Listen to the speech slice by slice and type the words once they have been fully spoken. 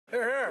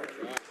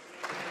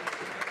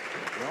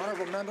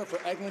honourable member for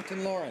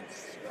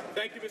Eglinton-Lawrence.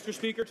 Thank you, Mr.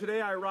 Speaker.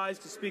 Today I rise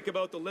to speak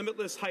about the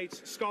Limitless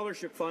Heights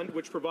Scholarship Fund,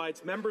 which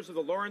provides members of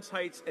the Lawrence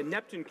Heights and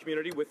Neptune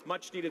community with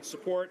much-needed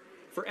support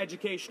for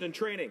education and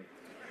training.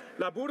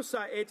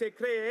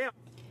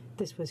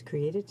 This was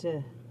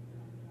created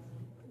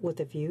with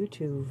a view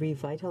to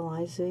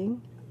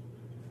revitalizing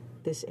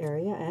this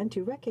area and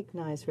to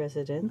recognize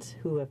residents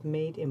who have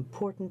made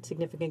important,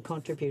 significant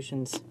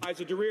contributions.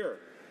 Faiza Dirir.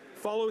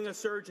 Following a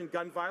surge in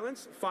gun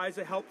violence,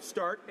 Faiza helped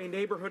start a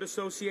neighborhood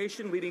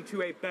association leading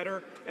to a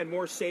better and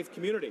more safe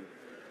community.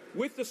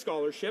 With the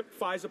scholarship,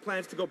 Faiza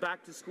plans to go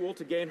back to school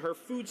to gain her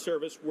food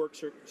service work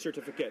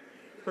certificate.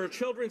 Her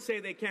children say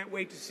they can't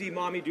wait to see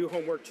Mommy do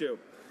homework too.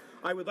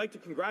 I would like to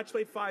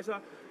congratulate Faiza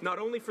not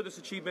only for this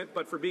achievement,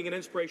 but for being an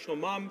inspirational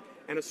mom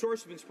and a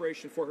source of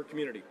inspiration for her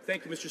community.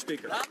 Thank you, Mr.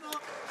 Speaker.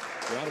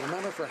 The honourable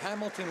member for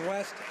Hamilton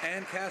West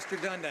and Castor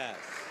Dundas.